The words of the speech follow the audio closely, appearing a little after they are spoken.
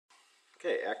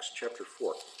Okay, Acts chapter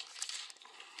 4.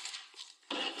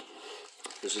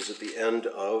 This is at the end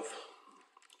of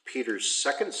Peter's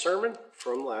second sermon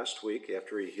from last week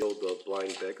after he healed the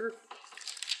blind beggar.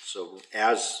 So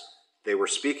as they were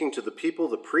speaking to the people,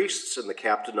 the priests and the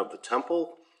captain of the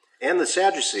temple and the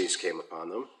Sadducees came upon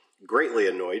them, greatly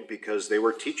annoyed because they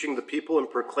were teaching the people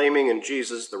and proclaiming in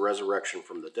Jesus the resurrection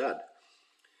from the dead.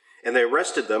 And they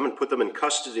arrested them and put them in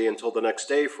custody until the next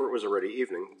day, for it was already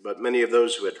evening. But many of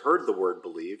those who had heard the word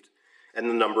believed, and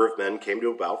the number of men came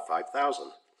to about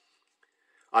 5,000.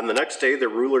 On the next day, the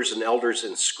rulers and elders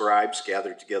and scribes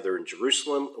gathered together in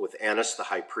Jerusalem with Annas the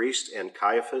high priest, and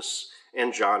Caiaphas,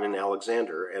 and John and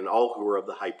Alexander, and all who were of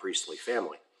the high priestly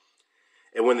family.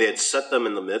 And when they had set them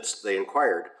in the midst, they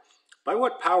inquired, "By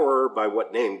what power or by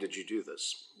what name did you do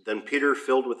this?" Then Peter,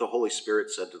 filled with the Holy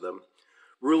Spirit, said to them,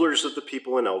 "Rulers of the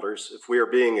people and elders, if we are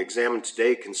being examined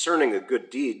today concerning a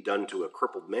good deed done to a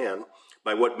crippled man,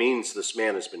 by what means this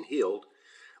man has been healed,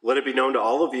 let it be known to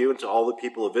all of you and to all the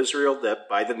people of Israel that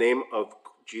by the name of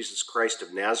Jesus Christ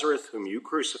of Nazareth, whom you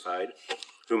crucified,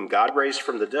 whom God raised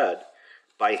from the dead,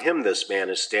 by him this man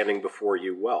is standing before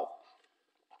you well.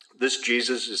 This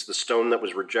Jesus is the stone that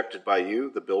was rejected by you,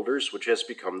 the builders, which has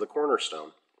become the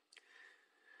cornerstone.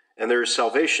 And there is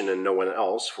salvation in no one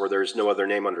else, for there is no other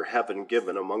name under heaven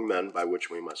given among men by which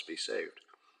we must be saved."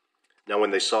 Now when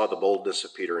they saw the boldness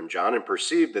of Peter and John and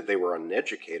perceived that they were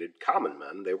uneducated, common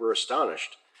men, they were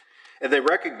astonished. And they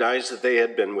recognized that they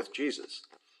had been with Jesus.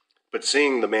 But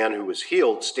seeing the man who was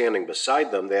healed standing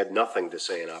beside them, they had nothing to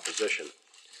say in opposition.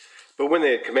 But when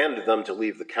they had commanded them to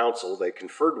leave the council, they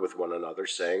conferred with one another,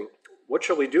 saying, "What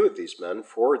shall we do with these men?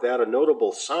 For that a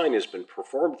notable sign has been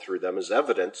performed through them is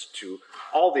evident to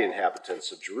all the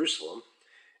inhabitants of Jerusalem,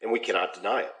 and we cannot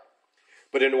deny it.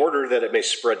 But in order that it may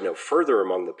spread no further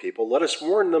among the people, let us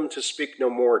warn them to speak no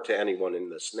more to anyone in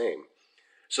this name."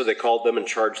 So they called them and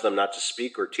charged them not to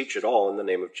speak or teach at all in the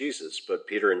name of Jesus. But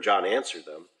Peter and John answered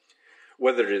them,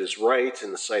 "Whether it is right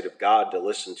in the sight of God to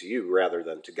listen to you rather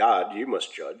than to God, you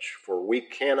must judge, for we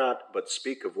cannot but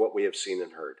speak of what we have seen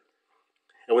and heard."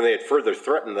 And when they had further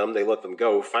threatened them, they let them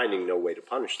go, finding no way to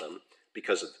punish them,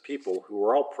 because of the people, who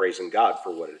were all praising God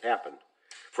for what had happened.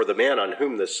 For the man on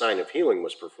whom this sign of healing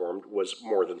was performed was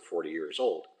more than 40 years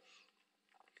old.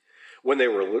 When they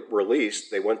were released,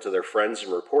 they went to their friends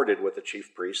and reported what the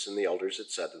chief priests and the elders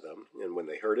had said to them. And when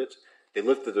they heard it, they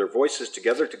lifted their voices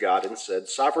together to God and said,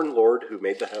 "Sovereign Lord, who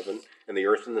made the heaven and the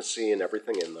earth and the sea and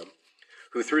everything in them,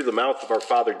 who through the mouth of our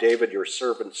father David, your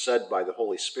servant, said by the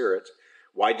Holy Spirit,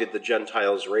 'Why did the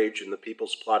Gentiles rage and the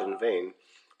peoples plot in vain?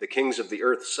 The kings of the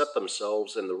earth set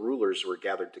themselves, and the rulers were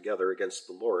gathered together against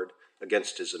the Lord,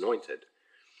 against his anointed.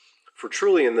 For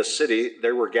truly in this city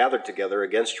they were gathered together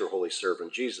against your holy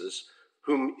servant Jesus,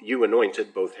 whom you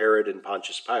anointed, both Herod and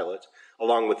Pontius Pilate,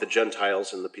 along with the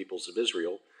Gentiles and the peoples of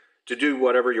Israel, to do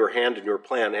whatever your hand and your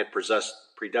plan had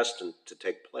predestined to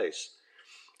take place.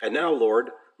 And now,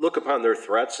 Lord, look upon their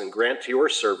threats and grant to your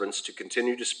servants to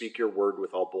continue to speak your word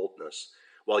with all boldness,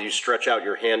 while you stretch out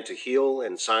your hand to heal,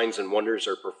 and signs and wonders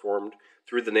are performed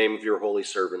through the name of your holy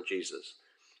servant Jesus."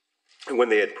 And when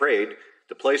they had prayed,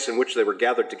 the place in which they were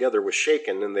gathered together was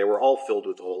shaken, and they were all filled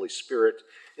with the Holy Spirit,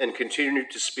 and continued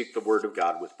to speak the word of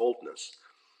God with boldness.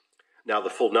 Now the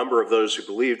full number of those who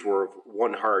believed were of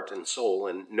one heart and soul,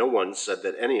 and no one said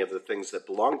that any of the things that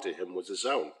belonged to him was his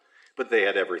own, but they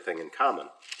had everything in common.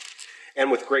 And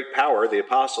with great power the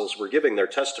apostles were giving their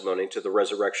testimony to the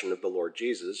resurrection of the Lord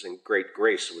Jesus, and great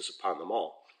grace was upon them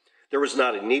all. There was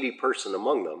not a needy person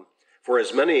among them, for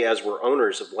as many as were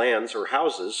owners of lands or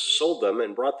houses sold them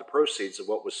and brought the proceeds of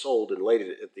what was sold and laid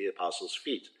it at the apostles'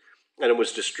 feet, and it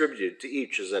was distributed to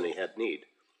each as any had need.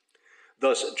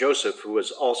 Thus Joseph, who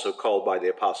was also called by the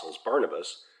apostles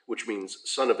Barnabas, which means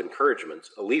son of encouragement,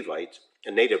 a Levite,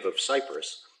 a native of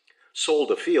Cyprus,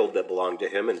 sold a field that belonged to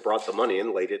him and brought the money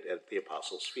and laid it at the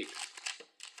apostles' feet.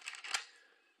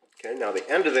 Okay, now the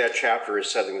end of that chapter is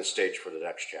setting the stage for the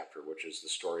next chapter, which is the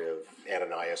story of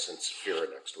Ananias and Sapphira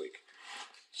next week.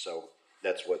 So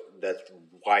that's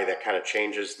why that kind of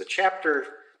changes. The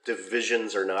chapter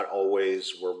divisions are not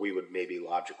always where we would maybe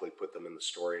logically put them in the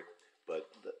story, but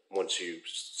once you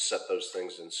set those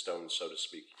things in stone, so to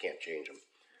speak, you can't change them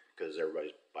because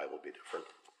everybody's Bible will be different.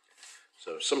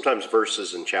 So sometimes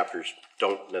verses and chapters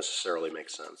don't necessarily make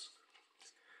sense.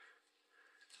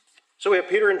 So we have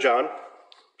Peter and John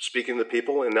speaking to the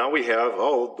people, and now we have,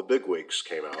 the bigwigs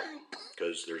came out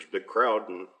because there's a big crowd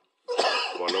and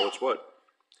want to know what's what.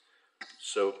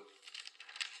 So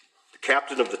the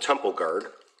captain of the temple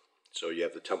guard, so you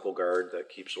have the temple guard that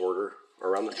keeps order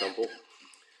around the temple,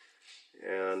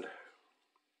 and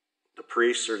The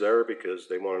priests are there because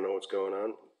they want to know what's going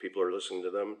on. People are listening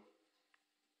to them,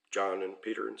 John and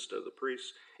Peter instead of the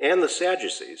priests. And the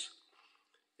Sadducees.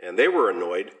 And they were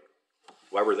annoyed.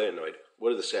 Why were they annoyed?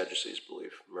 What do the Sadducees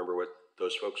believe? Remember what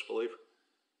those folks believe?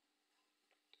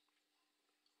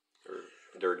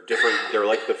 They're different. They're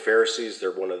like the Pharisees.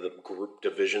 They're one of the group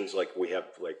divisions, like we have,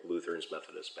 like Lutherans,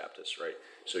 Methodists, Baptists, right?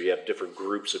 So you have different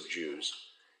groups of Jews,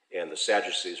 and the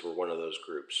Sadducees were one of those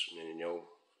groups. And,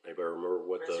 anybody remember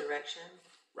what resurrection?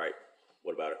 Right.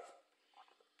 What about it?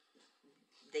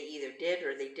 They either did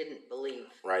or they didn't believe.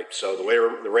 Right. So the way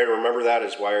to remember that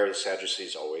is, why are the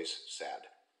Sadducees always sad?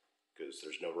 Because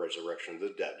there's no resurrection of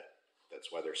the dead. That's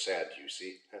why they're sad, you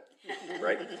see.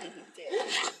 Right?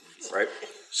 Right?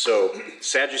 So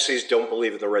Sadducees don't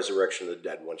believe in the resurrection of the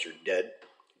dead. Once you're dead,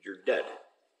 you're dead.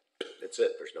 That's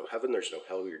it. There's no heaven, there's no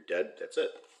hell, you're dead. That's it.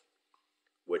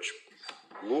 Which,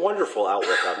 wonderful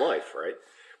outlook on life, right?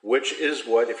 Which is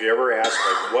what, if you ever ask,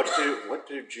 like, what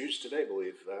do Jews today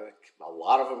believe? A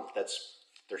lot of them,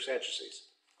 they're Sadducees.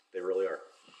 They really are.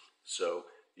 So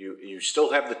you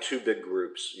still have the two big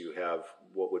groups. You have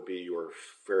what would be your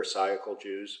Pharisaical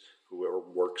Jews, who are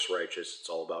works righteous. It's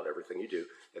all about everything you do.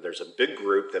 And there's a big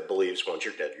group that believes once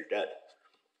you're dead, you're dead.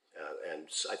 And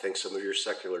I think some of your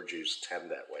secular Jews tend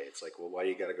that way. It's like, well, why do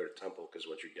you got to go to temple? Because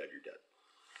once you're dead, you're dead.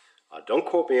 Don't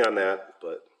quote me on that,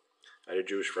 but I had a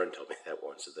Jewish friend tell me that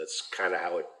once. So that's kind of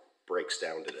how it breaks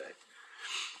down today.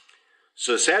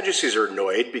 So the Sadducees are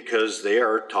annoyed because they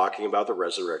are talking about the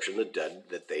resurrection of the dead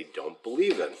that they don't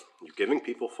believe in. You're giving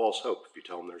people false hope if you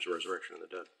tell them there's a resurrection of the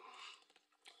dead.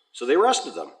 So they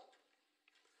arrested them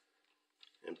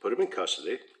and put them in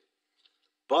custody.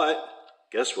 But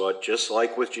guess what? Just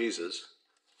like with Jesus,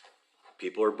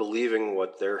 people are believing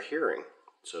what they're hearing.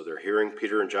 So they're hearing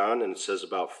Peter and John, and it says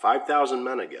about 5,000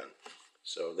 men again.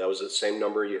 So that was the same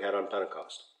number you had on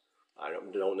Pentecost. I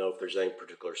don't know if there's any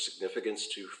particular significance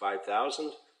to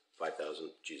 5,000. 5,000,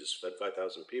 Jesus fed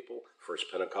 5,000 people. First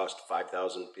Pentecost,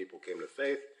 5,000 people came to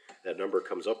faith. That number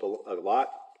comes up a lot.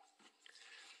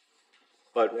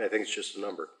 But I think it's just a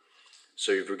number.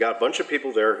 So you've got a bunch of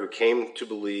people there who came to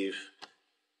believe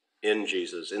in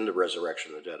Jesus, in the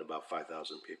resurrection of the dead, about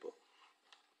 5,000 people.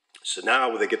 So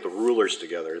now they get the rulers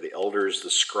together, the elders, the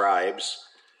scribes.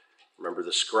 Remember,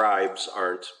 the scribes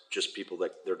aren't just people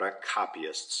they're not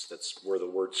copyists. That's where the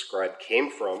word scribe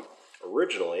came from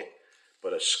originally.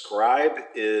 But a scribe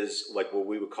is like what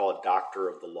we would call a doctor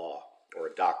of the law or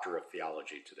a doctor of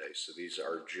theology today. So these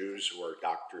are Jews who are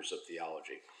doctors of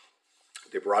theology.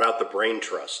 They brought out the brain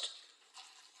trust,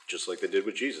 just like they did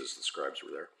with Jesus. The scribes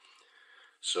were there.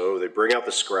 So they bring out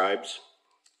the scribes.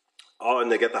 Oh,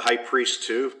 and they get the high priest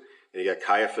too. And you got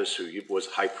Caiaphas, who was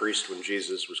high priest when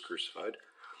Jesus was crucified.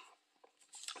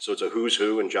 So it's a who's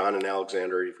who, and John and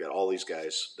Alexander. You've got all these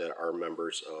guys that are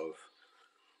members of,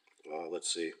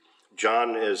 let's see.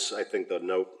 John is, I think the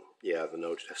note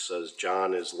says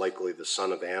John is likely the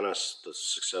son of Annas, the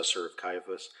successor of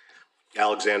Caiaphas.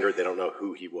 Alexander, they don't know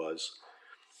who he was.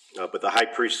 But the high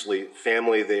priestly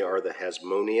family, they are the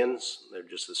Hasmoneans. They're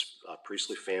just this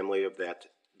priestly family of that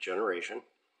generation.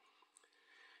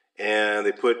 And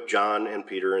they put John and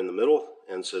Peter in the middle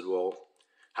and said, well,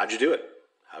 how'd you do it?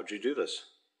 How'd you do this?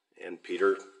 And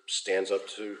Peter stands up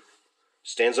to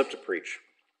preach,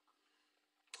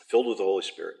 filled with the Holy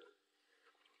Spirit,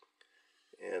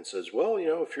 and says, well,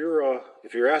 if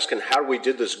you're asking how we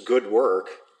did this good work,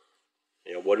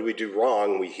 what did we do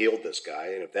wrong? We healed this guy,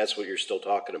 and if that's what you're still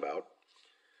talking about,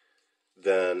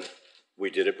 then we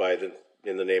did it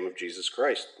in the name of Jesus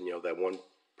Christ. That one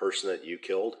person that you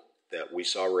killed, that we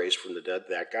saw raised from the dead,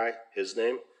 that guy, his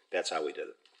name, that's how we did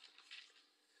it.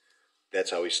 That's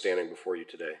how he's standing before you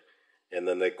today. And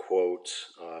then they quote,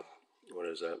 what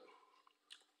is that?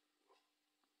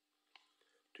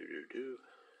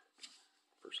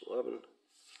 Verse 11.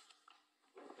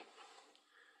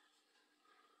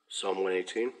 Psalm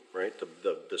 118, right?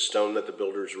 The stone that the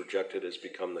builders rejected has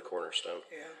become the cornerstone.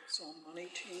 Yeah, Psalm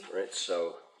 118. Right,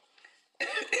 so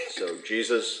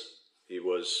Jesus, he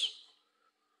was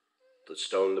the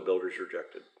stone the builders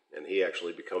rejected. And he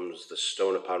actually becomes the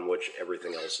stone upon which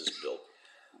everything else is built,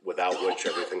 without which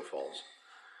everything falls.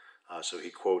 So he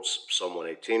quotes Psalm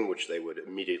 118, which they would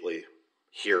immediately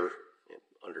hear and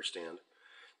understand,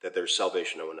 that there's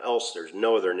salvation no one else. There's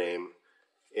no other name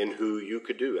in who you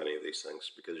could do any of these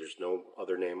things, because there's no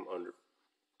other name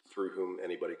through whom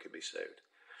anybody could be saved.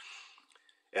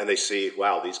 And they see,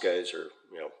 wow, these guys are,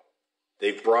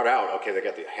 they've brought out, okay, they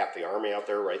got half the army out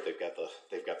there, right? They've got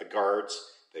the guards.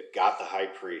 They've got the high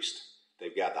priest.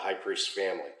 They've got the high priest's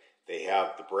family. They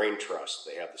have the brain trust.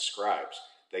 They have the scribes.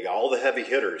 They got all the heavy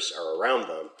hitters are around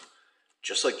them.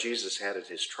 just like Jesus had at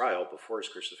his trial before his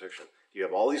crucifixion. You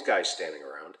have all these guys standing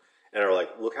around and are like,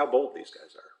 look how bold these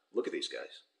guys are. Look at these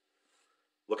guys.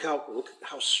 Look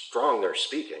how strong they're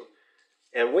speaking.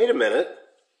 And wait a minute.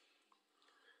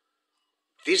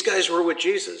 These guys were with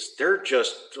Jesus. They're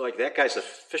just like, that guy's a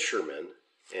fisherman.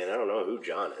 And I don't know who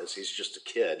John is. He's just a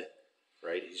kid,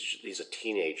 right? He's a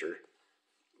teenager.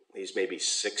 He's maybe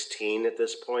 16 at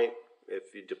this point,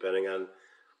 depending on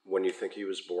when you think he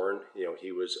was born.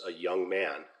 He was a young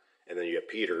man. And then you have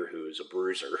Peter, who is a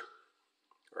bruiser,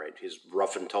 right? He's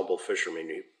rough and tumble fisherman.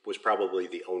 He was probably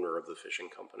the owner of the fishing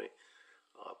company.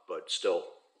 But still,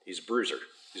 he's a bruiser.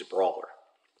 He's a brawler.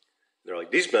 They're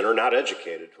like, these men are not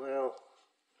educated. Well,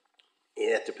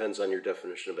 yeah, it depends on your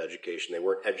definition of education. They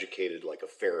weren't educated like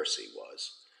a Pharisee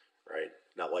was, right?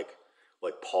 Not like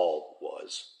Paul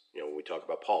was. When we talk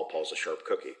about Paul's a sharp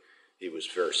cookie. He was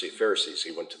Pharisees.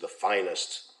 He went to the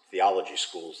finest theology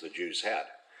schools the Jews had.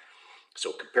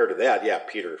 So compared to that, yeah,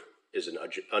 Peter is an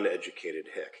uneducated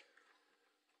hick.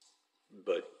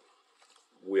 But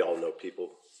we all know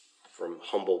people from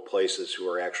humble places who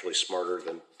are actually smarter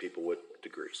than people with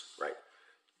degrees, right?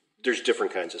 There's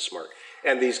different kinds of smart.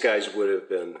 And these guys would have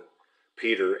been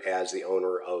Peter as the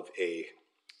owner of a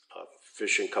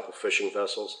couple fishing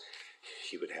vessels.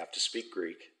 He would have to speak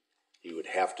Greek. He would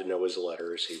have to know his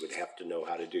letters. He would have to know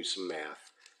how to do some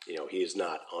math. He is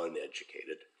not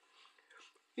uneducated.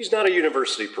 He's not a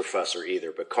university professor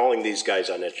either, but calling these guys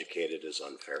uneducated is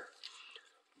unfair.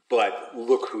 But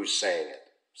look who's saying it.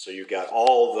 So you've got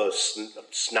all the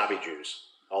snobby Jews,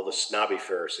 all the snobby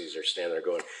Pharisees are standing there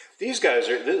going, these guys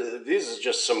this is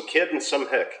just some kid and some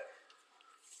hick.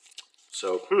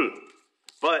 So,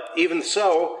 But even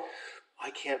so,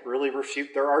 I can't really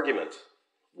refute their argument.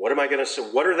 What am I going to say?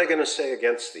 What are they going to say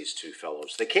against these two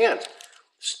fellows? They can't.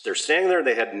 They're standing there.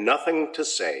 They had nothing to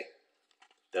say.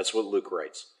 That's what Luke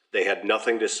writes. They had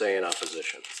nothing to say in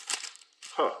opposition.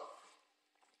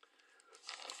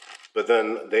 But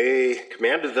then they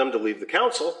commanded them to leave the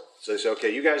council. So they said,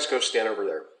 okay, you guys go stand over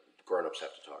there. The grown-ups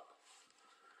have to talk.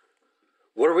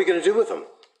 What are we going to do with him?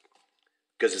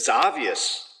 Because it's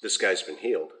obvious this guy's been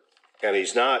healed. And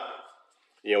he's not,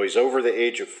 he's over the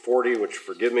age of 40, which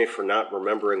forgive me for not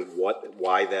remembering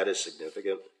why that is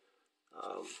significant.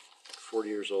 40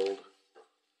 years old.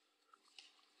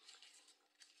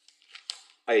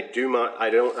 I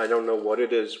don't know what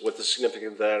it is, what the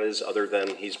significance of that is, other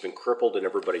than he's been crippled and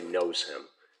everybody knows him.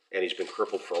 And he's been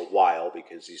crippled for a while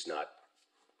because he's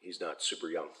not super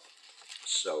young.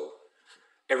 So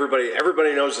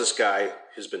everybody knows this guy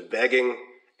has been begging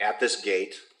at this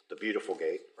gate, the beautiful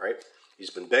gate, right?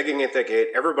 He's been begging at that gate.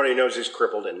 Everybody knows he's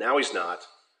crippled, and now he's not.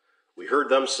 We heard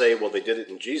them say, well, they did it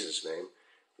in Jesus' name.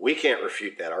 We can't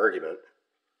refute that argument.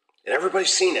 And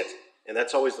everybody's seen it. And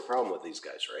that's always the problem with these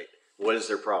guys, right? What is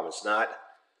their problem? It's not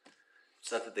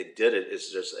that they did it.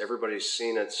 It's just everybody's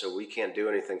seen it, so we can't do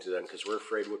anything to them because we're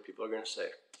afraid what people are going to say.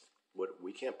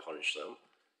 We can't punish them.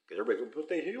 Because everybody goes, but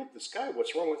they healed this guy.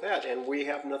 What's wrong with that? And we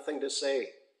have nothing to say.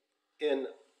 And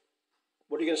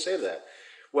what are you going to say to that?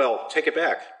 Well, take it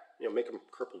back. Make him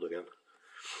crippled again.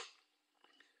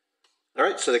 All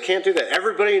right, so they can't do that.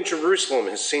 Everybody in Jerusalem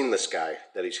has seen this guy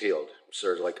that he's healed. So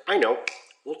they're like, I know.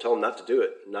 We'll tell him not to do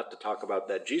it, not to talk about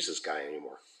that Jesus guy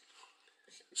anymore.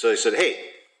 So they said, hey,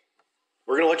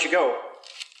 we're going to let you go.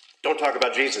 Don't talk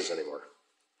about Jesus anymore.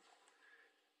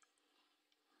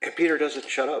 And Peter doesn't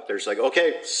shut up. There's like,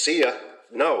 okay, see ya.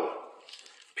 No.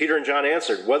 Peter and John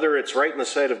answered, whether it's right in the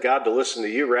sight of God to listen to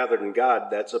you rather than God,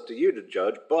 that's up to you to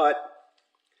judge. But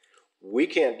we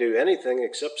can't do anything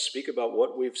except speak about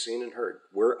what we've seen and heard.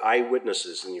 We're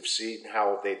eyewitnesses, and you've seen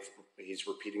how he's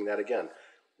repeating that again.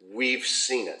 We've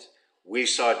seen it. We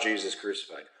saw Jesus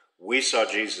crucified. We saw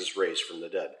Jesus raised from the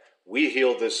dead. We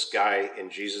healed this guy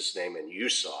in Jesus' name, and you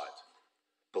saw it.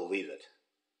 Believe it.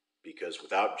 Because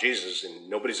without Jesus and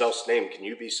nobody's else's name can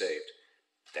you be saved.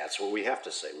 That's what we have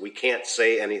to say. We can't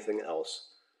say anything else.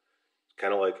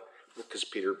 Kind of like, because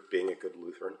Peter, being a good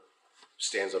Lutheran,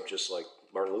 stands up just like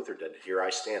Martin Luther did. Here I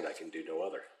stand, I can do no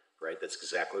other. Right? That's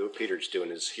exactly what Peter's doing,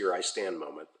 his here I stand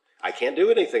moment. I can't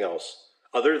do anything else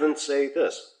other than say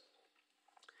this.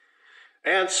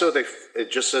 And so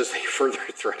it just says they further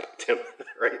threatened him,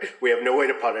 right? We have no way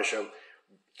to punish him.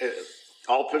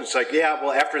 It's like, yeah,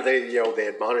 well, after they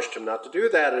admonished him not to do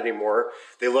that anymore,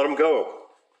 they let him go.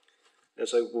 And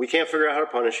it's like, we can't figure out how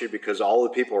to punish you because all the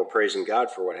people are praising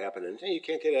God for what happened. And hey, you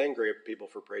can't get angry at people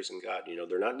for praising God.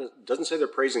 They're not. It doesn't say they're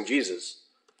praising Jesus.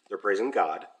 They're praising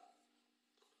God.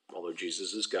 Although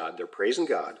Jesus is God, they're praising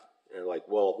God. And they're like,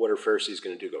 well, what are Pharisees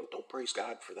going to do? Go, don't praise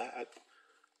God for that,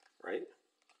 right?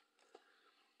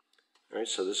 All right,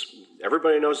 so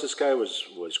everybody knows this guy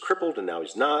was crippled and now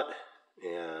he's not.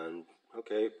 And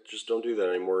okay, just don't do that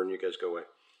anymore and you guys go away.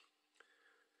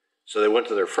 So they went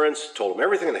to their friends, told them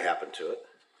everything that happened to it.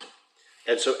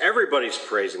 And so everybody's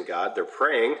praising God. They're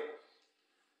praying,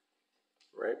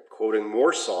 right? Quoting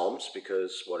more Psalms,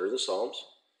 because what are the Psalms?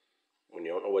 When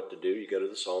you don't know what to do, you go to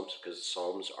the Psalms, because the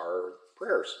Psalms are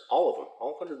prayers. All of them.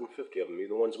 All 150 of them, even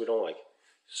the ones we don't like.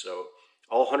 So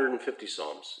all 150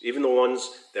 Psalms. Even the ones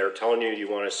that are telling you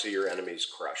want to see your enemies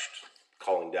crushed,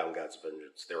 calling down God's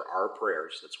vengeance. There are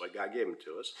prayers. That's why God gave them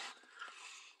to us.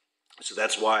 So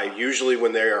that's why usually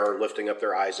when they are lifting up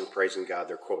their eyes and praising God,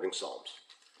 they're quoting Psalms.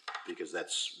 Because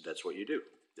that's what you do.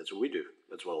 That's what we do.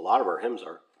 That's what a lot of our hymns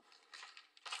are.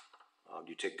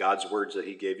 You take God's words that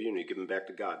he gave you and you give them back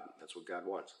to God. That's what God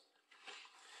wants.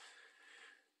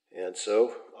 And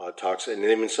so it talks, and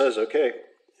it even says, okay,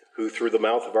 who through the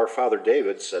mouth of our father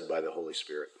David said by the Holy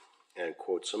Spirit, and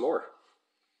quote some more.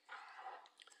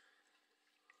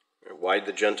 Why did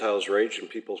the Gentiles rage and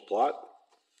peoples plot?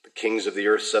 The kings of the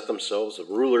earth set themselves, the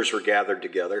rulers were gathered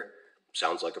together.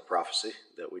 Sounds like a prophecy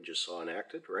that we just saw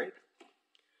enacted, right?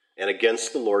 And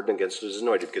against the Lord and against his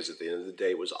anointed, because at the end of the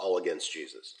day, it was all against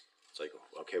Jesus. It's like,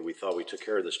 okay, we thought we took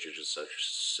care of this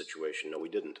situation. No, we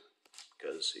didn't,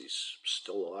 because he's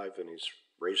still alive and he's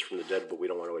raised from the dead, but we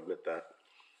don't want to admit that.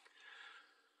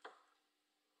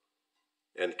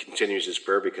 And continues his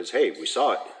prayer because, hey, we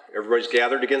saw it. Everybody's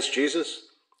gathered against Jesus.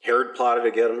 Herod plotted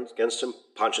against him.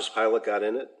 Pontius Pilate got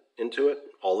into it.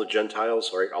 All the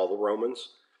Gentiles, right? All the Romans.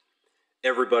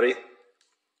 Everybody.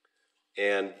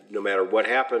 And no matter what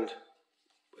happened,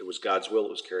 it was God's will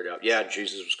that was carried out. Yeah,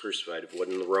 Jesus was crucified. If it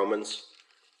wasn't the Romans,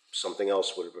 something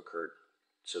else would have occurred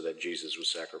so that Jesus was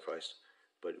sacrificed.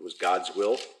 But it was God's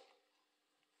will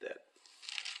that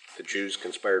the Jews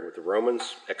conspired with the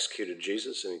Romans, executed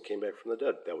Jesus, and he came back from the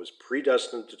dead. That was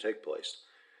predestined to take place.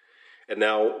 And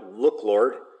now, look,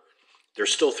 Lord, they're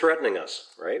still threatening us,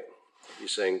 right?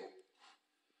 He's saying,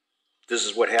 this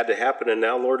is what had to happen, and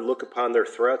now, Lord, look upon their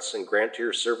threats and grant to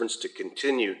your servants to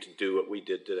continue to do what we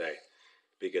did today,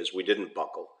 because we didn't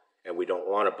buckle, and we don't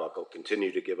want to buckle.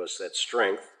 Continue to give us that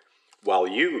strength while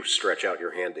you stretch out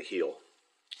your hand to heal,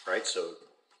 right? So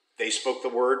they spoke the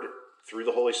word through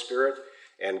the Holy Spirit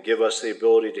and give us the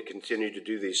ability to continue to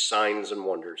do these signs and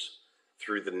wonders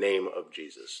through the name of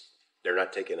Jesus. They're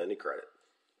not taking any credit,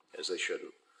 as they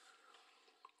shouldn't.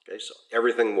 Okay, so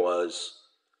everything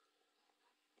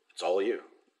it's all you.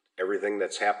 Everything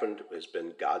that's happened has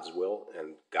been God's will,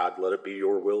 and God, let it be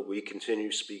your will. We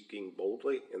continue speaking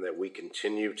boldly, and that we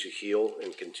continue to heal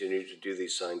and continue to do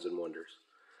these signs and wonders.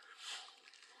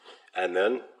 And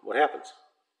then what happens?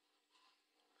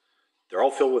 They're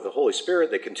all filled with the Holy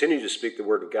Spirit. They continue to speak the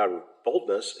word of God with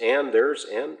boldness, and there's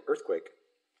an earthquake,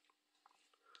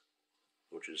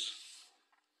 which is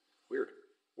weird.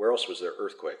 Where else was there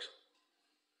earthquakes?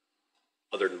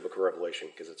 Other than the book of Revelation,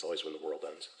 because it's always when the world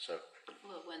ends. So,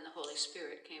 Well, when the Holy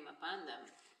Spirit came upon them.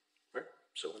 right?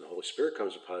 So when the Holy Spirit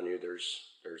comes upon you, there's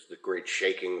the great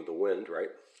shaking of the wind, right?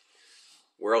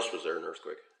 Where else was there an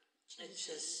earthquake? It's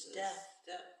just death.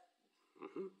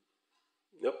 Mm-hmm.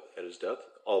 Yep, at his death.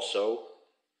 Also,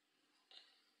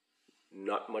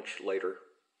 not much later,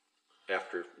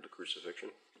 after the crucifixion.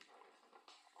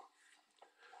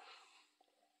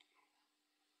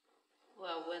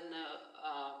 Well, when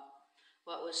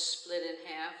what was split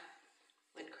in half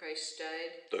when Christ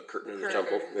died? The curtain in the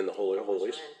temple, in the Holy of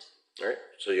Holies. All right,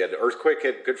 so you had the earthquake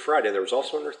at Good Friday. There was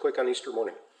also an earthquake on Easter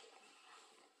morning.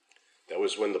 That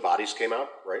was when the bodies came out,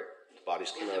 right? The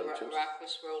bodies came out of the tombs. The rock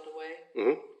was rolled away.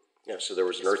 Mm-hmm. Yeah, so there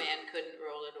was an earthquake. This man couldn't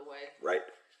roll it away. Right.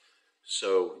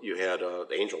 So you had the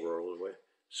angel roll it away.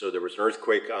 So there was an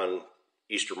earthquake on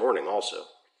Easter morning also.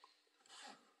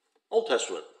 Old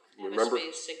Testament. Remember? Must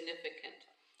be significant.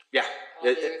 Yeah. All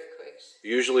the earthquakes.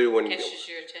 Usually Catches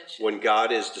your attention. when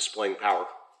God is displaying power,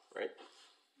 right?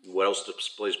 What else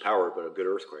displays power but a good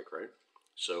earthquake, right?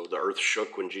 So the earth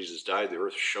shook when Jesus died. The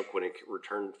earth shook when he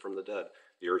returned from the dead.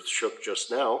 The earth shook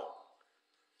just now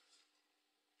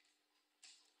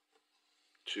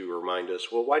to remind us,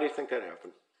 well, why do you think that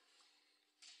happened?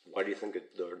 Why do you think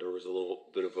there was a little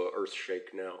bit of an earth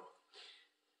shake now?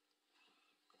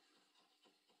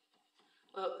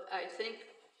 Well, I think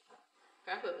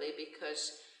probably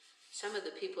because some of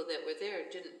the people that were there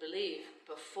didn't believe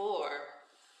before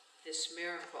this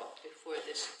miracle, before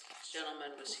this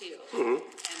gentleman was healed. Mm-hmm.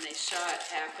 And they saw it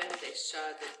happen. They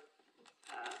saw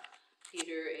that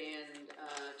Peter and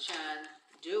John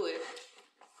do it.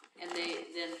 And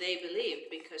then they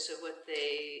believed because of what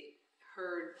they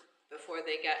heard before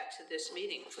they got to this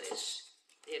meeting place.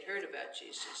 They had heard about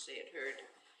Jesus. They had heard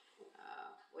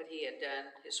what he had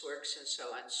done, his works and so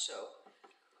on. So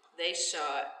they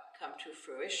saw it come to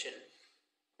fruition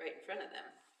right in front of them.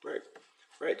 Right.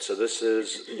 Right. So this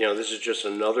is just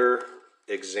another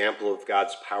example of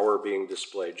God's power being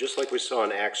displayed, just like we saw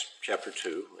in Acts chapter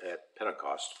 2 at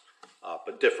Pentecost,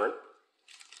 but different.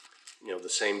 The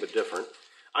same but different.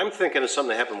 I'm thinking of something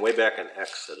that happened way back in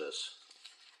Exodus.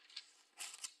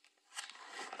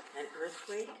 An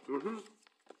earthquake? Mm-hmm.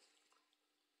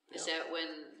 Is that when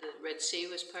the Red Sea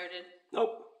was parted?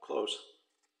 Nope. Close.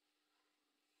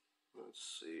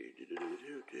 Let's see.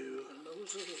 And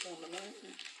Moses was on the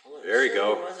mountain. Well, There you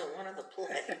go. It wasn't one of the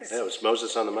plagues. Yeah, it was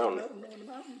Moses on the mountain. Mountain on the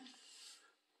mountain.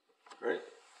 Right.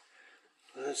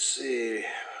 Let's see.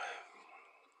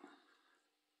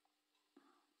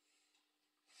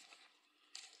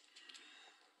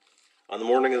 On the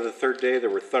morning of the third day, there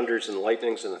were thunders and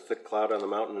lightnings and a thick cloud on the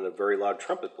mountain and a very loud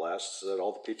trumpet blast, so that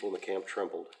all the people in the camp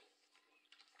trembled.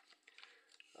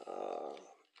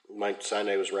 Mount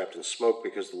Sinai was wrapped in smoke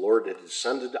because the Lord had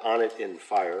descended on it in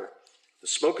fire. The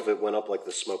smoke of it went up like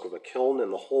the smoke of a kiln,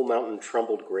 and the whole mountain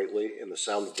trembled greatly, and the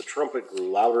sound of the trumpet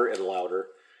grew louder and louder.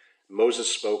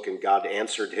 Moses spoke, and God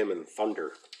answered him in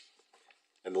thunder.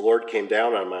 And the Lord came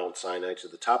down on Mount Sinai to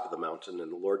the top of the mountain,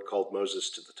 and the Lord called Moses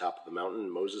to the top of the mountain,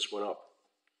 and Moses went up.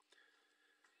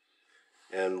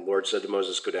 And the Lord said to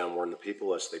Moses, go down, warn the people,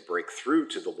 lest they break through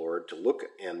to the Lord to look,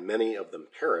 and many of them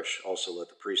perish. Also let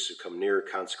the priests who come near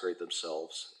consecrate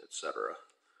themselves, etc.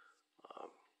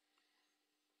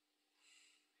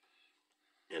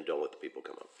 And don't let the people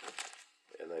come up.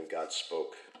 And then God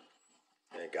spoke,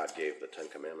 and God gave the Ten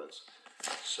Commandments.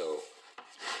 So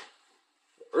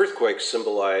earthquake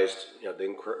symbolized,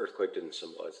 the earthquake didn't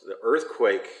symbolize. The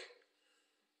earthquake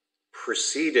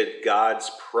preceded God's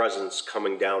presence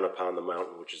coming down upon the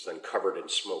mountain, which is then covered in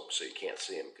smoke, so you can't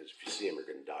see him, because if you see him, you're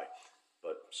going to die.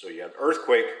 But so you have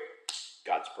earthquake,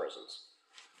 God's presence.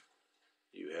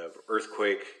 You have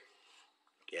earthquake,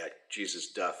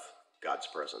 Jesus' death, God's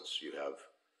presence. You have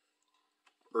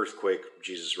earthquake,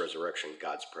 Jesus' resurrection,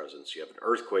 God's presence. You have an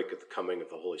earthquake at the coming of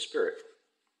the Holy Spirit,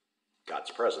 God's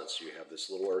presence. You have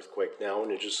this little earthquake now,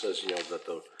 and it just says,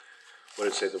 that what did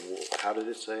it say? How did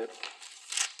it say it?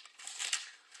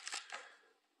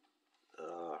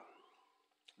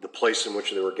 The place in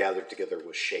which they were gathered together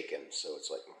was shaken. So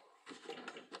it's like,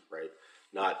 right?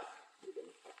 Not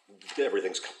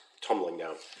everything's tumbling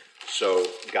down. So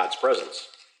God's presence.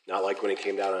 Not like when he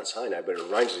came down on Sinai, but it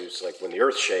reminds you, it's like when the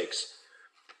earth shakes,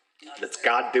 that's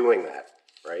God doing that,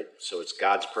 right? So it's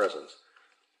God's presence.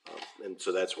 And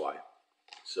so that's why.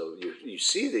 So you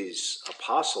see these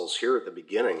apostles here at the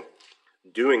beginning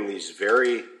doing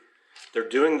they're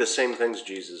doing the same things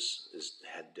Jesus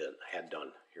had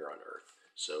done here on earth.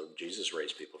 So Jesus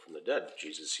raised people from the dead.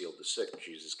 Jesus healed the sick.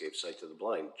 Jesus gave sight to the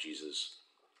blind. Jesus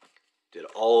did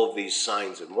all of these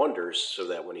signs and wonders so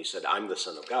that when he said, I'm the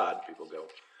Son of God, people go,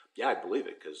 yeah, I believe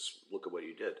it because look at what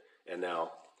you did. And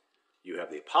now you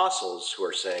have the apostles who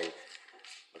are saying,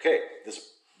 okay,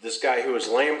 this guy who is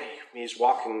lame, he's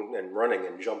walking and running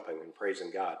and jumping and praising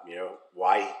God. You know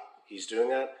why he's doing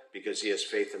that? Because he has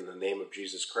faith in the name of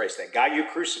Jesus Christ. That guy you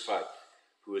crucified,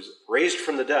 who was raised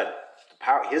from the dead,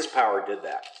 his power did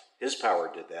that. His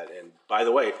power did that. And by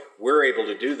the way, we're able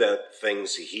to do the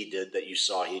things he did that you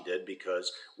saw he did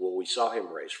because, well, we saw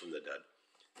him raised from the dead.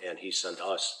 And he sent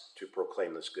us to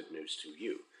proclaim this good news to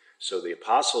you. So the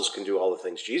apostles can do all the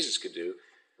things Jesus could do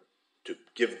to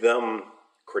give them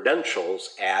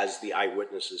credentials as the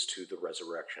eyewitnesses to the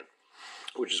resurrection.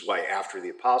 Which is why after the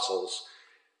apostles,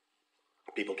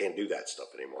 people can't do that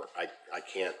stuff anymore. I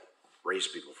can't raise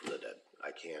people from the dead.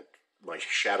 My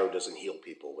shadow doesn't heal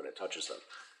people when it touches them.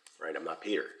 Right? I'm not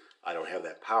Peter. I don't have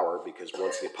that power because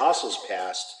once the apostles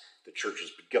passed, the church has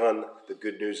begun, the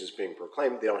good news is being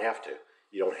proclaimed. They don't have to.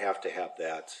 You don't have to have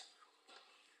that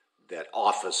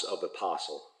office of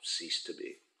apostle cease to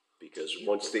be. Because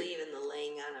once do you believe in the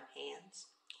laying on of hands?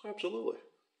 Absolutely.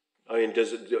 I mean,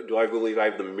 do I believe I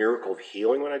have the miracle of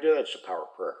healing when I do that? It's the power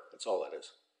of prayer. That's all that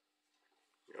is.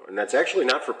 And that's actually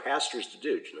not for pastors to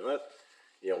do. Do you know that?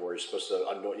 We're supposed to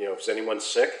anoint, if anyone's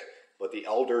sick, let the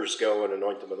elders go and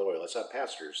anoint them with oil. That's not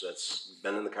pastors. That's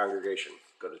men in the congregation.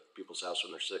 Go to people's house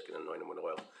when they're sick and anoint them with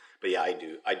oil. But yeah, I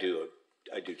do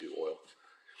oil.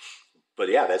 But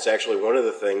yeah, that's actually one of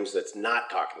the things that's not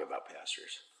talking about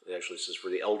pastors. It actually says for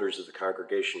the elders of the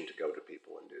congregation to go to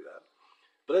people and do that.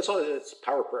 But that's all. It's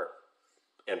power of prayer.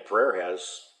 And prayer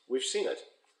we've seen it.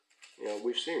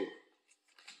 We've seen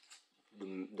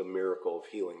the miracle of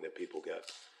healing that people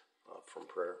get from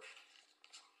prayer.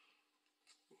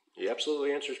 He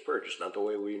absolutely answers prayer, just not the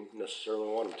way we necessarily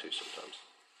want him to sometimes.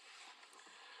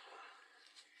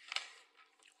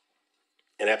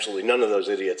 And absolutely none of those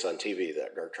idiots on TV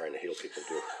that are trying to heal people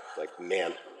do. Like,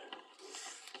 man.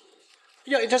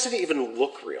 It doesn't even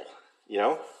look real,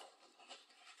 I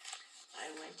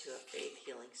went to a faith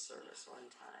healing service one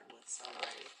time with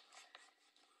somebody,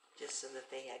 just so that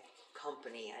they had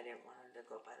company. I didn't want them to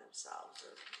go by themselves,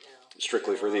 or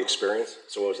Strictly for the experience.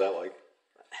 So what was that like?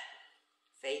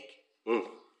 Fake. Mm.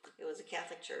 It was a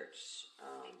Catholic church.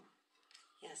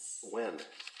 Yes. When?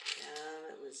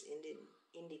 It was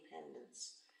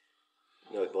Independence.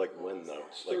 No, like when though?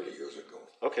 It's like 30 years ago.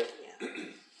 Okay. Yeah.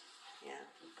 Yeah.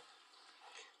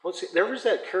 Well, see, there was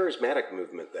that charismatic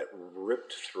movement that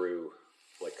ripped through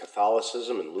like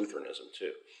Catholicism and Lutheranism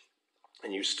too.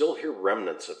 And you still hear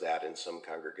remnants of that in some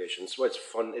congregations. So it's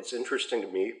fun. It's interesting to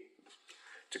me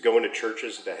to go into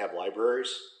churches that have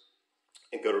libraries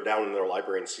and go down in their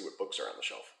library and see what books are on the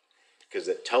shelf. Because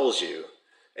it tells you,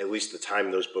 at least the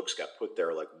time those books got put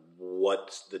there, like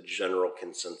what the general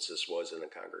consensus was in the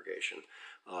congregation.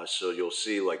 So you'll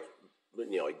see like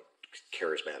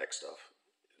charismatic stuff.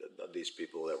 These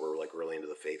people that were like really into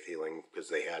the faith healing because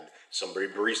they had somebody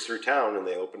breeze through town and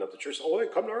they opened up the church. Oh,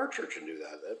 wait, come to our church and do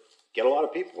that. That'd get a lot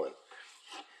of people in.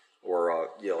 Or,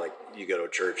 like you go to a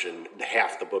church and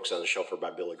half the books on the shelf are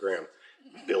by Billy Graham.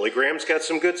 Billy Graham's got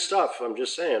some good stuff. I'm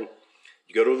just saying.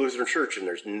 You go to a Lutheran church and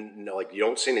there's you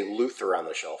don't see any Luther on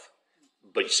the shelf,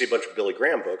 but you see a bunch of Billy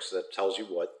Graham books that tells you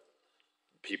what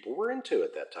people were into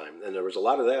at that time. And there was a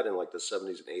lot of that in like the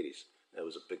 70s and 80s. That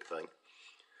was a big thing.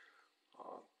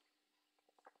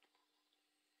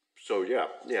 So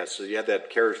so you had that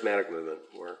charismatic movement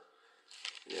where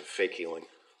fake healing.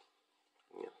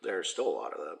 There's still a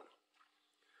lot of that.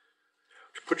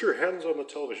 Put your hands on the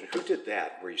television. Who did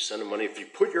that? Where you send them money? If you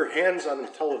put your hands on the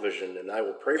television, and I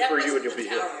will pray for you, and you'll be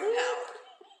healed.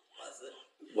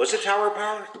 Was it Tower of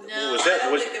Power? No,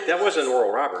 that wasn't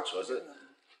Oral Roberts, was it?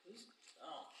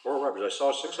 Oral Roberts. I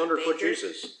saw 600-foot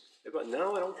Jesus.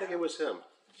 No, I don't think it was him.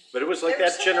 But it was like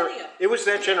that generation. It was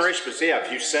that generation. But yeah,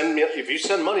 if you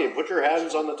send money and put your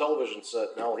hands on the television set,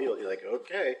 and I'll heal. You're like,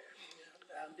 okay.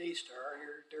 On Daystar,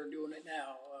 they're doing it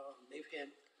now. They've had,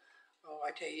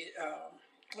 I tell you,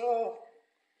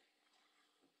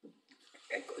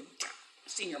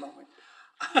 senior moment.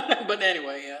 But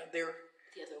anyway, they're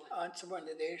The other one. on someone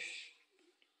that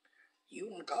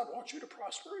God wants you to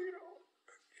prosper,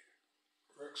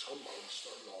 Rex Humbard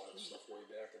started all that stuff way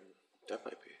back in. That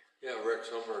might be. Yeah, Rex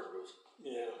Humbard was.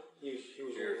 Yeah, he was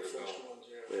one of Years the first ago. ones.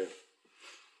 Yeah.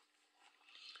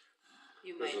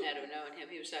 You might not have known him.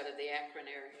 He was out of the Akron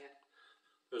area.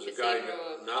 There's a Is he guy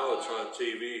from- now that's on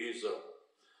TV. He's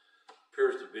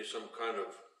appears to be some kind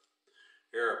of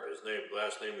Arab. His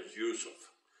last name is Yusuf,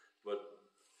 but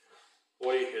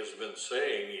what he has been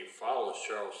saying, he follows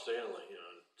Charles Stanley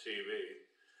on TV,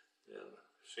 and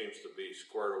seems to be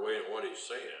squared away in what he's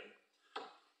saying.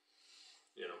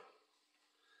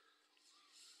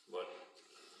 But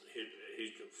he,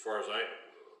 as far as I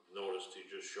noticed, he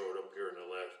just showed up here in the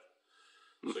last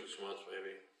 6 months,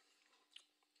 maybe.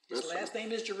 His last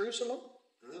name is Jerusalem?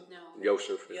 No.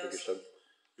 Yosef, I think you said.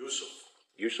 Yusuf.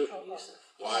 Yusuf? Yousef.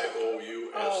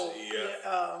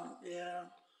 Yeah.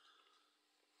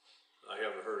 I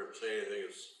haven't heard him say anything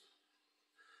that's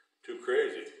too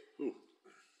crazy.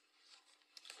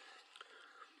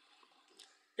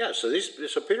 Yeah, so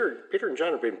Peter and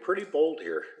John are being pretty bold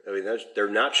here. I mean, they're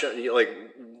not like.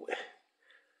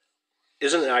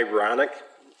 Isn't it ironic?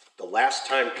 The last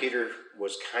time Peter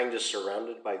was kind of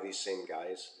surrounded by these same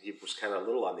guys, he was kind of a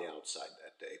little on the outside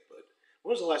that day. But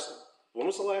when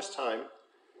was the last time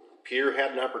Peter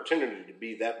had an opportunity to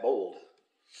be that bold?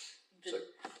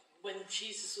 When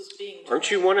Jesus was being.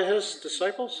 Aren't you one of his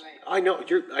disciples? Right. I know.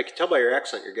 I can tell by your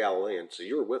accent you're Galilean, so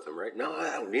you were with him, right? No,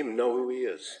 I don't even know who he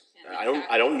is. I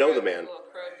don't know the man.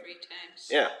 3 times.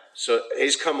 Yeah, so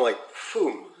he's come like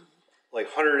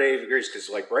 180 degrees because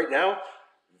like right now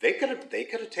they could have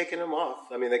taken him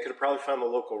off. I mean, they could have probably found the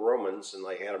local Romans and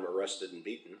like had him arrested and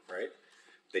beaten, right?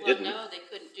 They didn't. No, they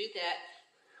couldn't do that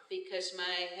because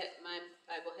my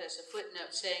Bible has a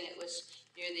footnote saying it was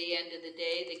near the end of the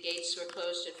day. The gates were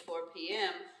closed at 4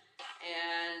 p.m.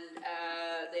 and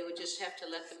they would just have to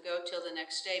let them go till the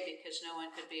next day because no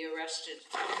one could be arrested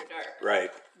after dark.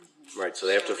 Right. So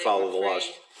they have to follow the laws.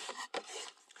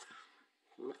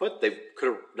 But they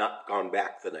could have not gone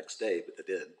back the next day, but they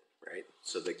did, right?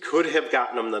 So they could have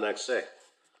gotten them the next day.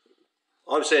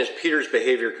 All I'm saying is Peter's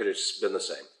behavior could have been the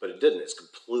same, but it didn't. It's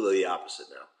completely the opposite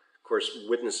now. Of course,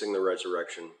 witnessing the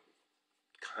resurrection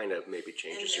kind of maybe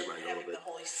changes your mind a little bit. The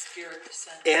Holy Spirit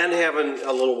descend. And having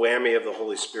a little whammy of the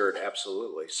Holy Spirit,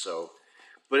 absolutely. So,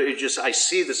 but I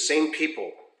see the same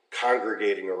people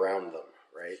congregating around them,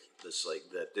 right? This like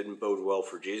that didn't bode well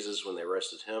for Jesus when they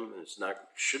arrested him, and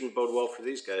shouldn't bode well for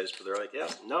these guys. But they're like, yeah,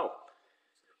 no,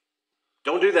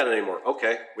 don't do that anymore.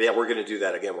 Okay, yeah, we're going to do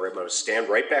that again. We're going to stand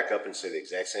right back up and say the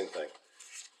exact same thing.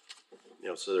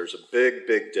 So there's a big,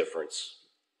 big difference.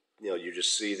 You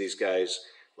just see these guys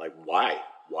like, why?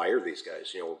 Why are these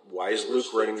guys? Why is Luke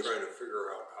writing this? Trying to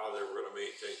figure out how they were going to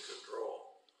maintain control.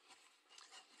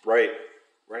 Right.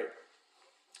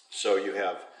 So you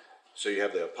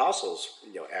have the apostles,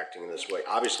 acting in this way,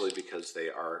 obviously because they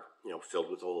are, filled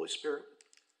with the Holy Spirit.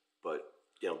 But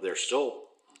they're still.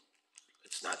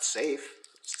 It's not safe.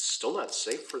 It's still not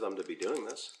safe for them to be doing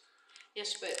this.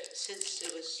 Yes, but since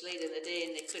it was late in the day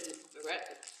and they couldn't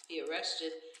be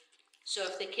arrested, so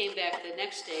if they came back the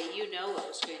next day, what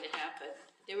was going to happen.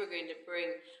 They were going to bring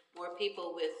more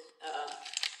people with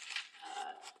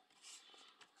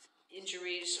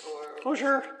injuries or... Oh,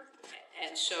 sure.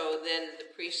 And so then the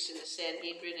priests and the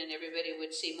Sanhedrin and everybody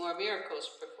would see more miracles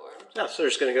performed. Yeah, so they're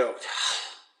just going to go,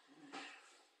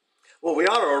 well, we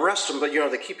ought to arrest them, but,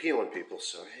 they keep healing people,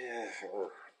 so, yeah.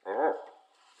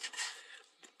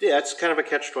 Yeah, it's kind of a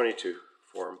catch-22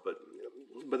 for them,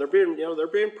 but they're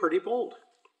being pretty bold.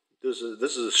 This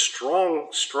is a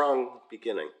strong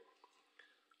beginning.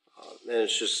 And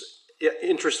it's just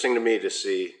interesting to me to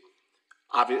see,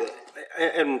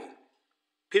 and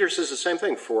Peter says the same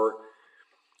thing, for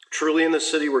truly in the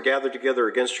city were gathered together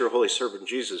against your holy servant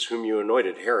Jesus, whom you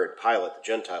anointed, Herod, Pilate, the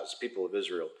Gentiles, the people of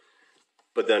Israel.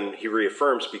 But then he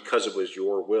reaffirms, because it was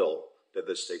your will that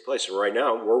this take place. And right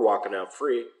now, we're walking out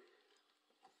free,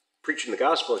 preaching the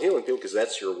gospel and healing people, because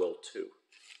that's your will too,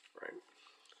 right?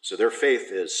 So their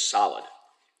faith is solid.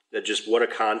 That just, what a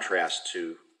contrast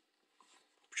to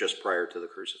just prior to the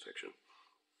crucifixion.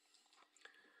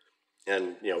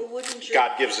 And,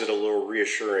 God gives it a little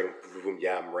reassuring,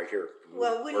 yeah, I'm right here.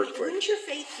 Well, wouldn't your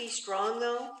faith be strong,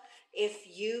 though, if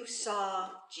you saw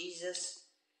Jesus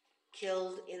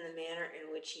killed in the manner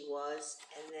in which he was,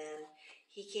 and then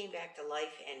he came back to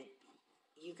life, and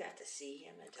you got to see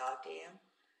him and talk to him?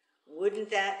 Wouldn't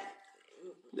that...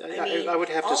 I would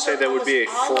have to say that would be a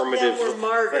formative all of them were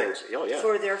martyred thing.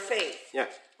 for their faith. Yeah.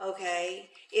 Okay?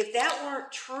 If that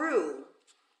weren't true,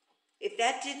 if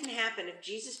that didn't happen, if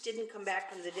Jesus didn't come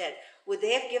back from the dead, would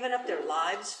they have given up their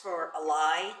lives for a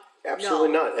lie? Absolutely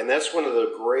No. not. And that's one of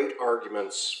the great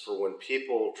arguments for when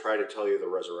people try to tell you the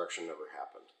resurrection never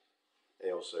happened.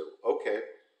 They'll say, okay,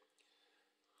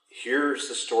 here's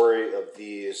the story of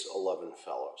these 11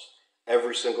 fellows.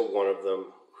 Every single one of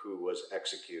them who was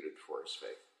executed for his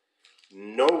faith.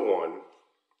 No one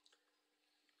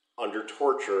under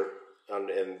torture, and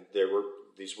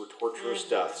these were torturous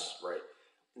deaths, right?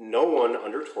 No one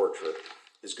under torture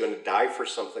is going to die for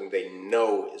something they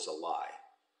know is a lie.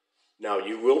 Now,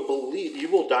 you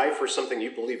will die for something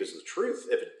you believe is the truth,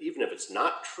 even if it's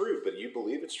not true, but you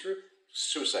believe it's true.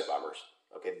 Suicide bombers,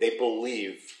 okay? They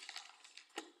believe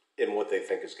in what they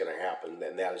think is going to happen,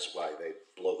 and that is why they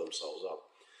blow themselves up.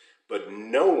 But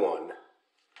no one,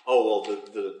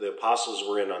 the apostles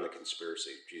were in on the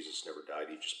conspiracy. Jesus never died,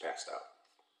 he just passed out.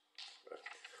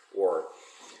 Or,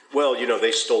 well,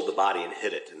 they stole the body and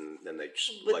hid it, and then they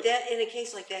just... But in a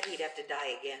case like that, he'd have to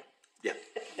die again. Yeah.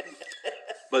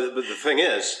 But the thing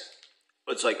is,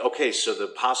 it's like, okay, so the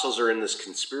apostles are in this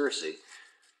conspiracy.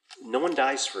 No one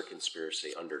dies for a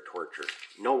conspiracy under torture.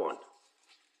 No one.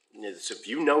 So if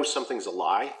you know something's a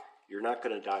lie, you're not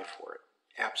going to die for it.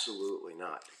 Absolutely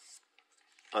not.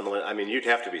 You'd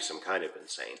have to be some kind of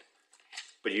insane.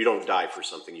 But you don't die for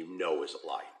something you know is a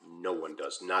lie. No one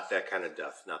does. Not that kind of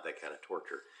death, not that kind of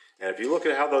torture. And if you look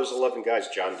at how those 11 guys,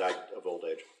 John died of old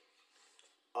age.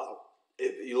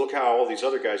 If you look how all these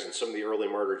other guys and some of the early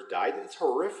martyrs died, it's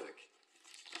horrific.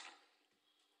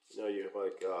 You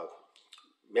have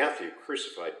Matthew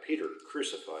crucified, Peter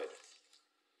crucified,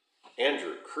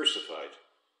 Andrew crucified.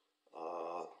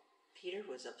 Peter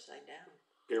was upside down.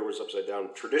 Peter was upside down,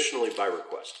 traditionally by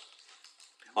request.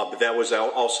 But that was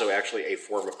also actually a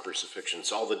form of crucifixion.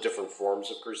 So all the different forms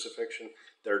of crucifixion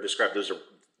that are described,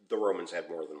 the Romans had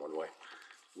more than one way,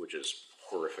 which is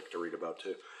horrific to read about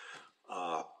too.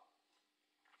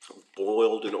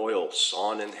 Boiled in oil,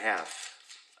 sawn in half.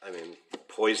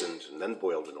 Poisoned and then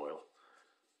boiled in oil.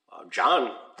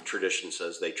 John, tradition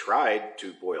says they tried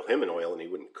to boil him in oil and he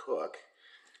wouldn't cook.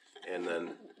 And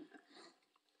then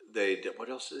what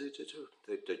else did they do?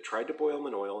 They tried to boil him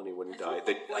in oil and he wouldn't die.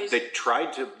 They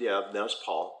tried to, that was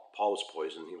Paul. Paul was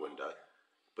poisoned, he wouldn't die.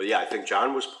 But yeah, I think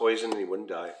John was poisoned and he wouldn't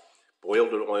die.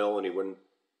 Boiled in oil and he wouldn't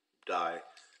die.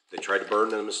 They tried to burn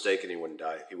him a mistake and he wouldn't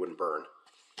die. He wouldn't burn.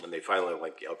 And they finally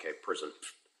okay, prison.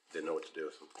 Didn't know what to do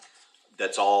with him.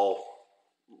 That's all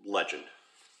legend.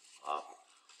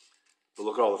 But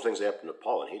look at all the things that happened to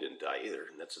Paul, and he didn't die either,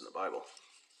 and that's in the Bible.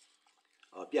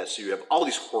 So you have all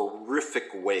these horrific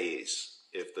ways,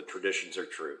 if the traditions are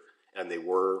true, and they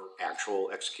were actual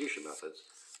execution methods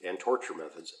and torture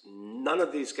methods. None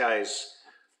of these guys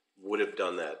would have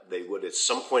done that. They would at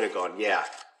some point have gone,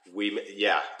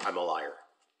 I'm a liar.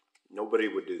 Nobody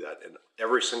would do that. And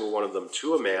every single one of them,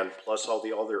 to a man, plus all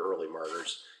the other early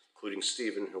martyrs, including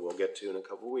Stephen, who we'll get to in a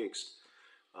couple of weeks,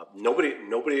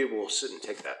 nobody will sit and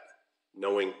take that,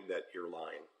 knowing that you're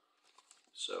lying.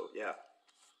 So,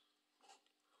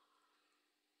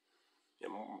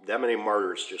 that many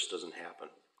martyrs just doesn't happen.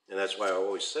 And that's why I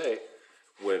always say,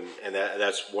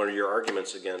 that's one of your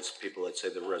arguments against people that say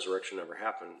the resurrection never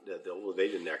happened, that they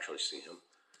didn't actually see him.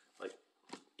 Like,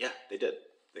 yeah, they did.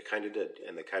 They kind of did,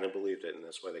 and they kind of believed it, and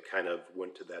that's why they kind of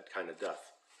went to that kind of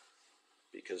death.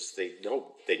 Because they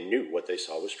knew what they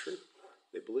saw was true.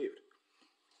 They believed.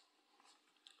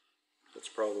 That's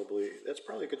probably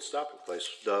a good stopping place.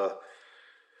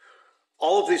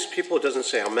 All of these people, it doesn't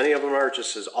say how many of them are, it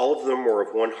just says all of them were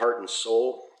of one heart and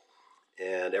soul,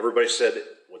 and everybody said,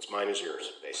 what's mine is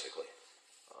yours, basically.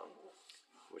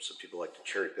 Which some people like to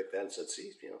cherry pick that and said,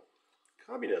 see,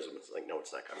 communism. It's like, no,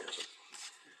 it's not communism.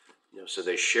 So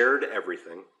they shared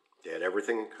everything. They had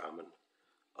everything in common.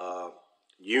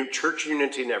 Church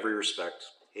unity in every respect.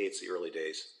 Hey, it's the early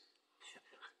days.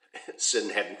 Sin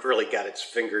hadn't really got its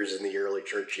fingers in the early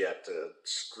church yet to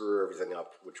screw everything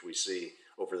up, which we see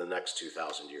over the next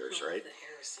 2,000 years, right? The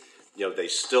heresy. They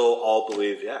still all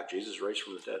believe, Jesus raised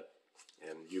from the dead.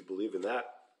 And you believe in that,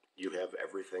 you have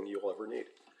everything you'll ever need,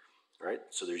 right?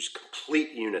 So there's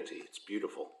complete unity. It's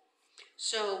beautiful.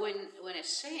 So when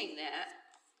it's saying that,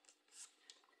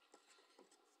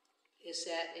 is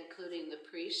that including the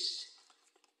priests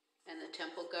and the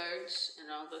temple guards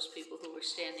and all those people who were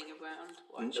standing around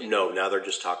watching? No, now they're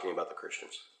just talking about the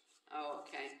Christians. Oh,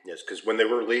 okay. Yes, because when they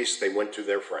were released, they went to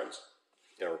their friends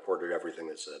and reported everything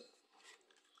they said.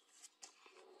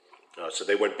 So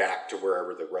they went back to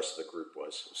wherever the rest of the group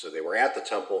was. So they were at the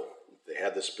temple. They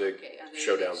had this big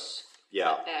showdown.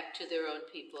 Went back to their own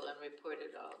people and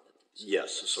reported all of it.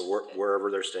 Yes, so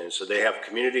wherever they're staying. So they have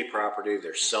community property.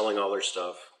 They're selling all their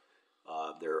stuff.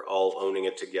 They're all owning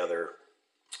it together.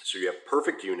 So you have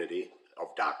perfect unity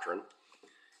of doctrine.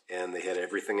 And they had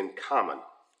everything in common.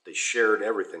 They shared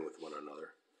everything with one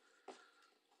another.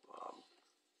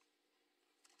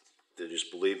 They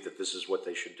just believed that this is what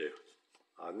they should do.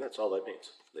 And that's all that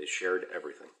means. They shared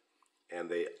everything. And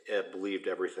they believed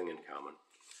everything in common.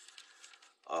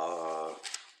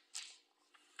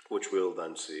 Which we'll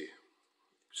then see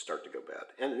start to go bad.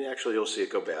 And actually you'll see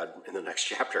it go bad in the next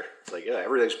chapter. It's like,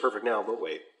 everything's perfect now, but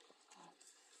wait.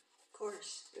 Of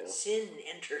course. Sin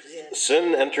enters in.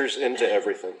 Sin enters into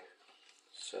everything.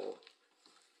 So...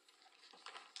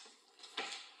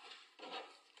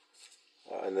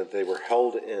 and that they were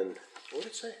held in, what did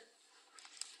it say?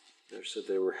 They said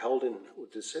they were held in,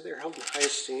 did it say they were held in high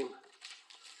esteem?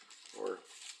 Or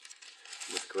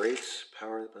with great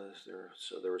power?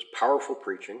 So there was powerful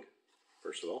preaching,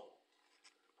 first of all.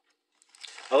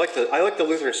 I like the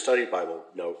Lutheran Study Bible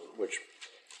note, which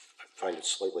I find it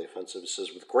slightly offensive. It says,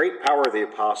 with great power the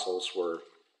apostles were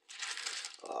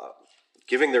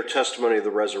giving their testimony of the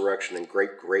resurrection, and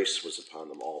great grace was upon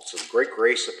them all. So the great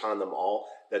grace upon them all,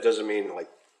 that doesn't mean like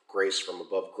grace from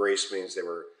above. Grace means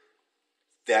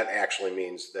that actually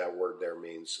means, that word there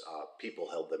means people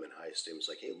held them in high esteem. It's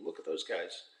like, hey, look at those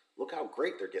guys. Look how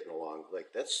great they're getting along.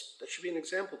 Like, that should be an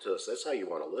example to us. That's how you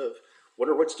want to live.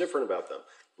 Wonder what's different about them.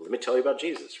 Well, let me tell you about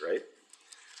Jesus, right?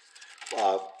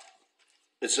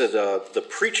 It said the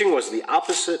preaching was the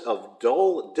opposite of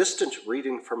dull, distant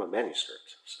reading from a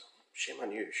manuscript. So shame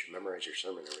on you. You should memorize your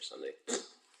sermon every Sunday.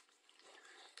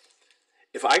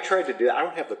 If I tried to do that, I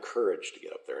don't have the courage to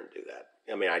get up there and do that.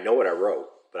 I mean, I know what I wrote,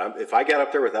 but if I got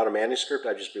up there without a manuscript,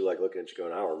 I'd just be like looking at you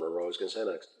going, I don't remember what I was going to say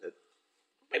next.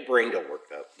 My brain doesn't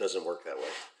work that way.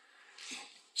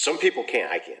 Some people can't.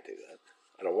 I can't do that.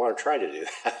 I don't want to try to do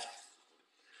that.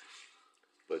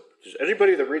 But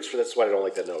anybody that reads that's why I don't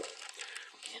like that note.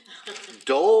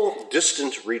 Dull,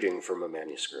 distant reading from a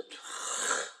manuscript.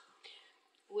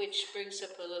 Which brings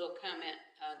up a little comment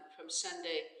from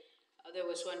Sunday. There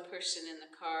was one person in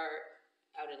the car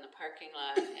out in the parking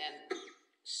lot and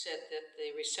said that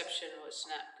the reception was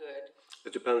not good.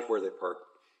 It depends where they park,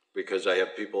 because I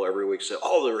have people every week say,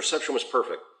 "Oh, the reception was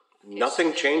perfect." Okay,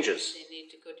 nothing changes. They need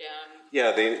to go down.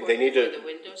 Yeah, they need to. Where the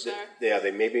windows are. Yeah,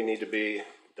 they maybe need to be.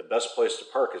 The best place to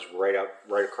park is right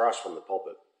across from the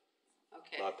pulpit.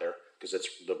 Okay. Not there, because it's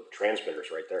the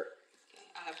transmitter's right there.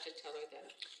 I'll have to tell her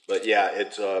that. But yeah,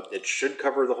 it should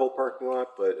cover the whole parking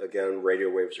lot. But again, radio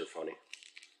waves are funny.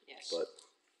 Yes. But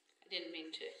didn't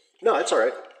mean to. No, that's all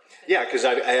right. Yeah, because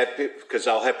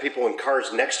I'll have people in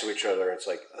cars next to each other. And it's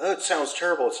like, oh, it sounds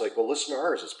terrible. It's like, well, listen to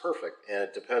ours. It's perfect, and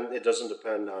it doesn't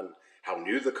depend on how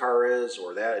new the car is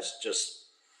or that. It's just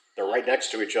they're right next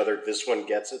to each other. This one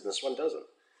gets it, and this one doesn't.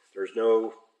 There's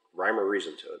no rhyme or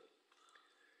reason to it.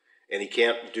 And he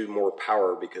can't do more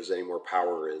power because any more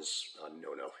power is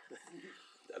no.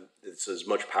 It's as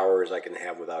much power as I can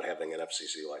have without having an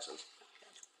FCC license.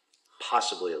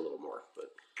 Possibly a little more, but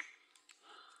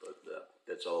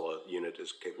that's all a unit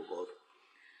is capable of.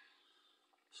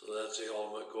 So that's the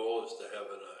ultimate goal, is to have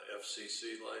an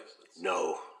FCC license?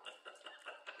 No.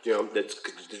 That's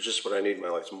just what I need in my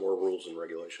life, some more rules and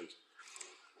regulations.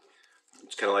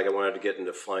 It's kind of like I wanted to get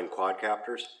into flying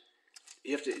quadcopters.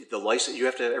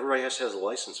 Everybody has to have a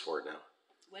license for it now.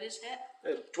 What is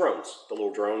that? Drones, the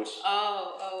little drones.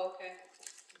 Oh, okay.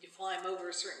 You fly them over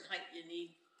a certain height, you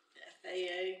need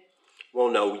FAA. Well,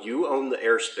 no, you own the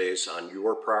airspace on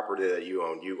your property that you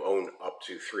own up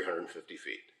to 350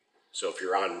 feet. So if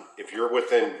you're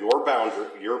within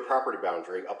your property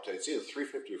boundary up to, it's either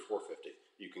 350 or 450,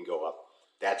 you can go up.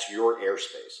 That's your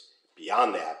airspace.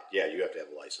 Beyond that, yeah, you have to have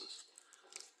a license.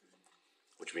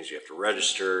 Which means you have to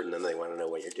register, and then they want to know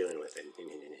what you're dealing with.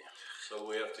 So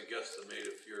we have to guesstimate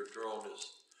if your drone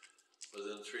is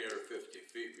within 350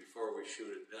 feet before we shoot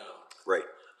it down. Right.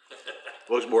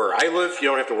 Well, where I live, you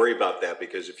don't have to worry about that,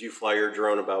 because if you fly your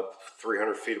drone about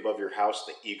 300 feet above your house,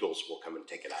 the eagles will come and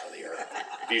take it out of the air.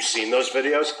 Have you seen those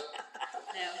videos?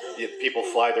 No. People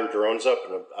fly their drones up,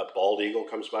 and a bald eagle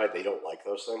comes by. They don't like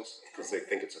those things because they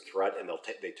think it's a threat, and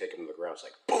they take them to the ground. It's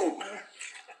like, boom!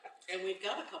 And we've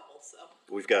got a couple, so.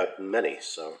 We've got many,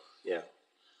 so, yeah.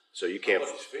 So you can't...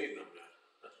 Nobody's feeding them now.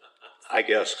 I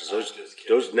guess, because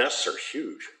those nests are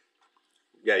huge.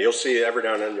 Yeah, you'll see every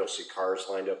now and then you'll see cars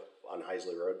lined up on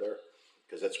Heisley Road there,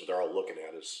 because that's what they're all looking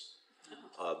at is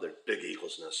the big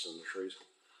eagle's nests in the trees.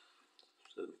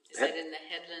 So, Is that in the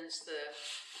headlands, the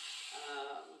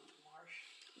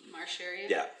marsh area?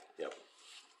 Yeah, yep.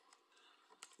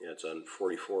 Yeah, it's on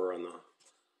 44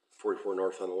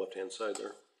 north on the left-hand side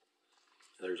there.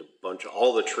 There's a bunch of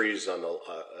all the trees on the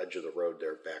edge of the road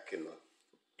there, back in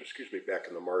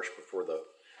the marsh before the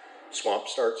swamp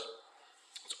starts.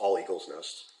 It's all eagle's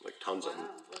nests, like tons of them.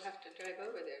 Wow, we'll have to drive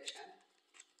over there, John.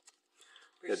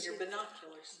 Bring your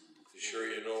binoculars. You sure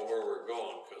you know where we're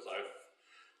going? Because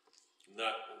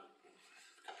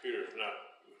computer's not.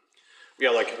 Yeah,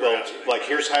 like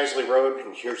here's Heisley Road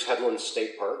and here's Headlands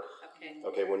State Park. Okay.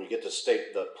 Okay, when you get to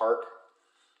the park,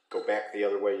 go back the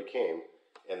other way you came,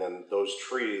 and then those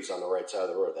trees on the right side of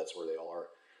the road, that's where they all are.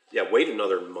 Yeah, wait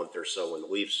another month or so when the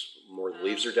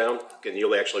leaves are down, and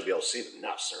you'll actually be able to see the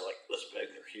nests. They're like this big,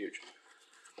 they're huge.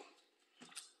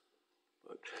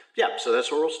 But, yeah, so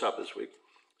that's where we'll stop this week.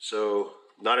 So,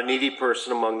 not a needy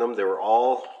person among them. They were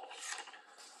all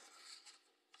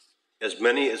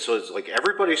so it's like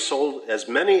everybody sold, as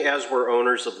many as were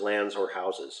owners of lands or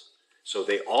houses. So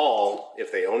they all,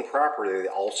 if they owned property, they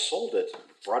all sold it,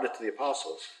 brought it to the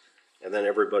apostles, and then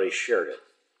everybody shared it.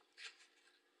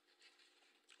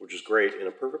 Which is great in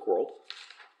a perfect world.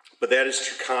 But that is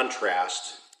to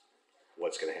contrast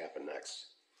what's going to happen next.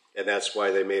 And that's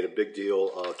why they made a big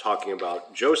deal of talking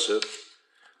about Joseph,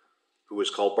 who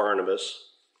was called Barnabas,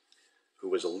 who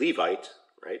was a Levite,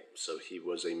 right? So he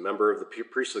was a member of the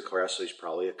priestly class, so he's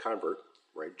probably a convert,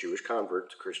 right? Jewish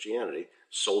convert to Christianity,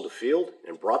 sold a field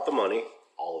and brought the money,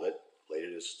 all of it, laid it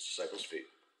at his disciples' feet.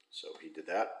 So he did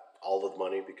that, all of the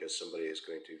money, because somebody is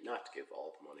going to not give all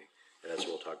of the money. And that's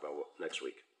what we'll talk about next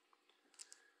week.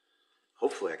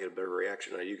 Hopefully I get a better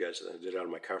reaction out of you guys than I did out of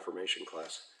my confirmation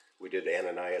class. We did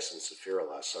Ananias and Sapphira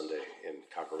last Sunday in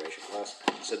confirmation class.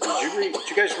 I said, did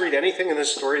you guys read anything in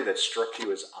this story that struck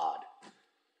you as odd?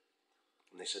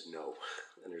 And they said, no.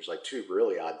 And there's like two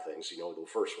really odd things. The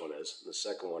first one is, and the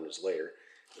second one is later.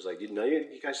 It was like, you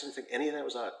guys didn't think any of that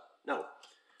was odd? No.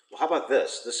 Well, how about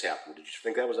this? This happened. Did you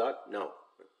think that was odd? No.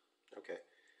 Okay.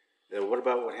 And what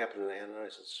about what happened to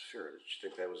Ananias and Sapphira? Did you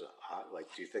think that was odd? Like,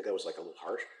 do you think that was like a little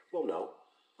harsh? Well, no.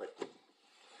 Like,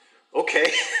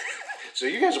 okay. So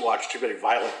you guys watch too many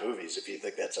violent movies if you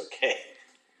think that's okay.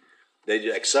 They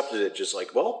accepted it just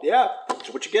like, well, yeah,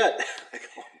 that's what you get.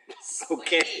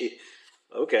 Okay.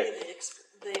 Okay.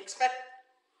 They expect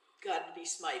God to be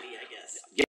smitey, I guess.